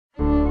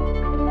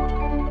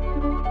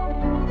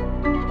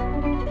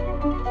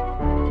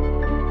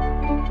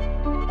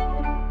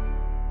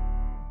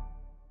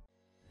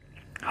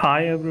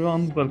Hi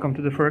everyone, welcome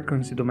to the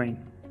frequency domain.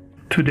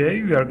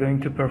 Today we are going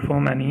to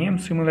perform an EM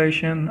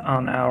simulation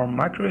on our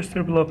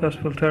Microstrip low-pass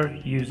filter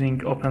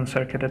using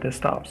open-circuited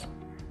stubs.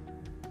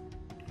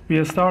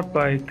 We'll start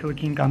by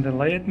clicking on the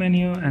layout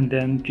menu and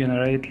then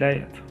generate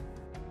layout.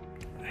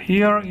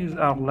 Here is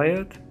our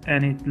layout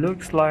and it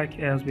looks like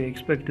as we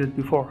expected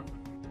before.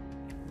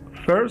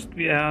 First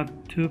we add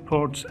two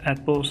ports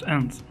at both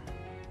ends.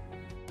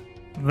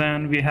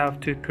 Then we have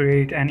to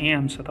create an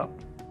EM setup.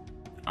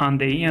 On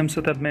the EM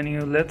setup menu,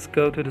 let's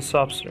go to the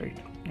substrate,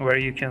 where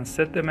you can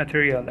set the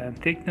material and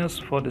thickness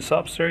for the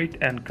substrate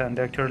and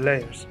conductor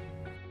layers.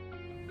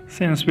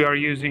 Since we are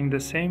using the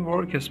same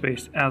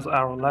workspace as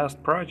our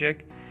last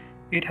project,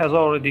 it has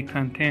already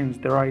contains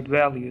the right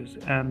values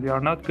and we are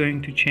not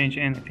going to change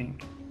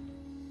anything.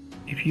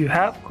 If you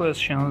have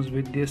questions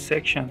with this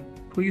section,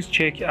 please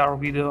check our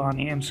video on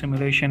EM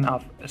simulation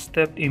of a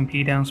stepped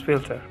impedance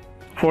filter.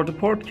 For the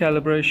port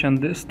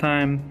calibration this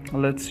time,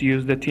 let's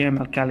use the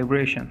TML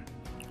calibration.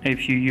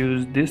 If you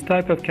use this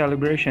type of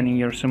calibration in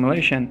your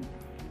simulation,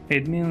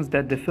 it means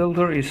that the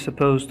filter is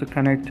supposed to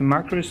connect to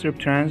Microstrip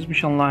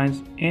transmission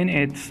lines in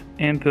its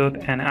input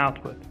and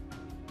output.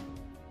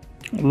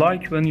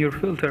 Like when your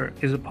filter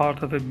is a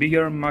part of a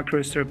bigger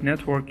Microstrip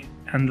network,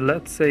 and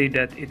let's say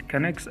that it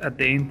connects at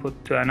the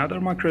input to another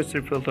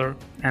Microstrip filter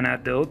and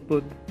at the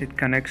output it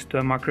connects to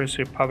a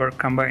Microstrip power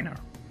combiner.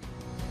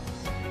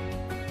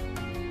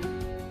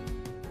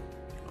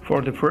 For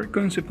the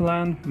frequency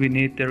plan, we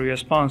need the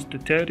response to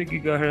 30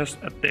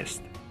 GHz at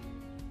best.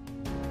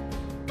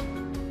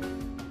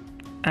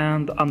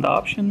 And on the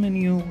option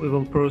menu, we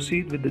will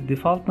proceed with the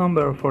default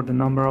number for the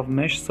number of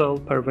mesh cells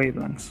per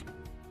wavelength.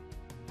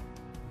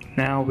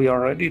 Now we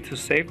are ready to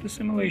save the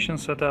simulation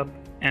setup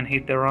and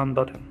hit the run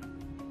button.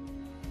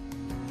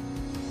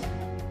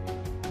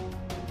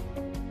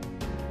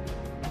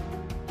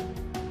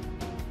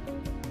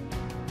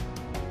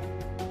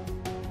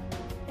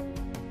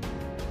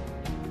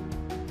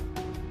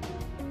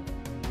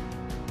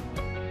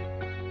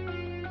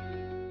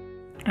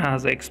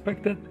 As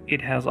expected,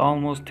 it has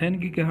almost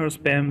 10 GHz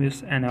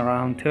bandwidth and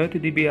around 30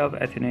 dB of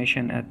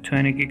attenuation at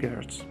 20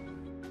 GHz.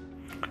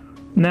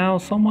 Now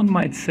someone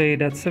might say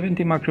that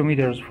 70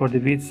 micrometers for the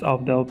width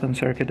of the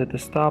open-circuited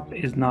stub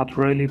is not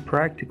really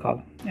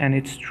practical, and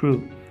it's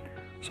true.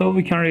 So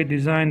we can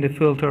redesign the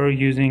filter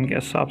using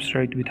a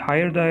substrate with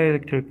higher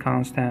dielectric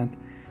constant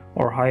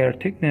or higher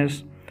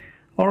thickness,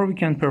 or we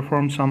can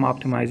perform some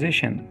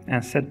optimization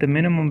and set the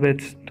minimum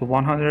width to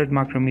 100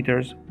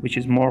 micrometers, which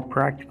is more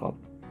practical.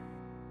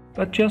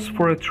 But just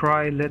for a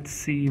try, let's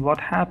see what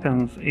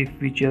happens if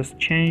we just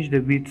change the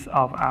width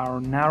of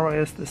our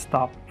narrowest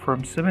stub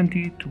from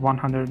 70 to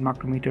 100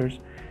 micrometers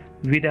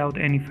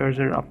without any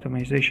further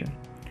optimization.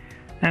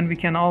 And we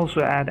can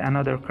also add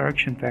another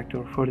correction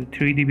factor for the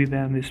 3 dB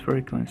bandwidth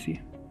frequency.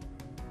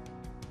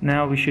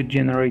 Now we should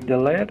generate the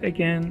layout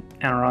again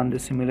and run the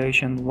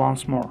simulation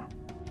once more.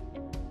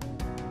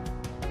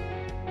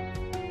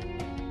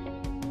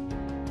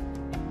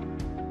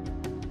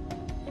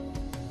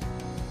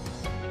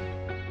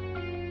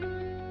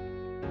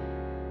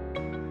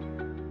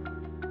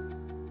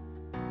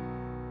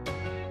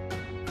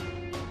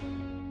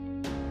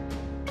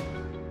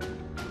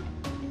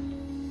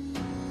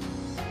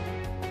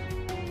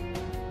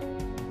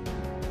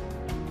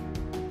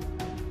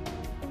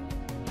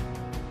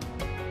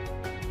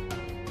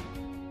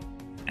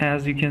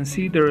 As you can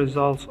see, the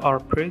results are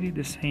pretty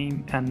the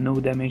same and no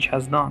damage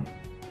has done.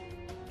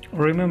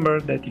 Remember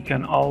that you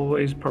can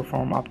always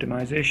perform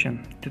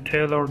optimization to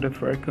tailor the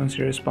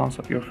frequency response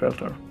of your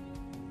filter.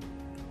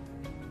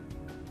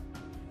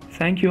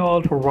 Thank you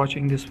all for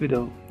watching this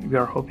video. We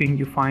are hoping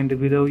you find the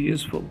video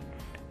useful.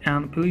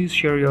 And please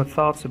share your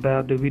thoughts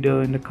about the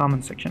video in the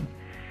comment section.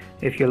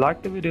 If you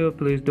liked the video,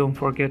 please don't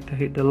forget to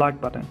hit the like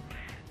button.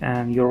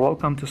 And you're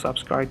welcome to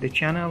subscribe the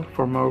channel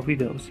for more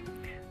videos.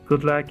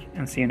 Good luck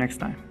and see you next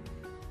time.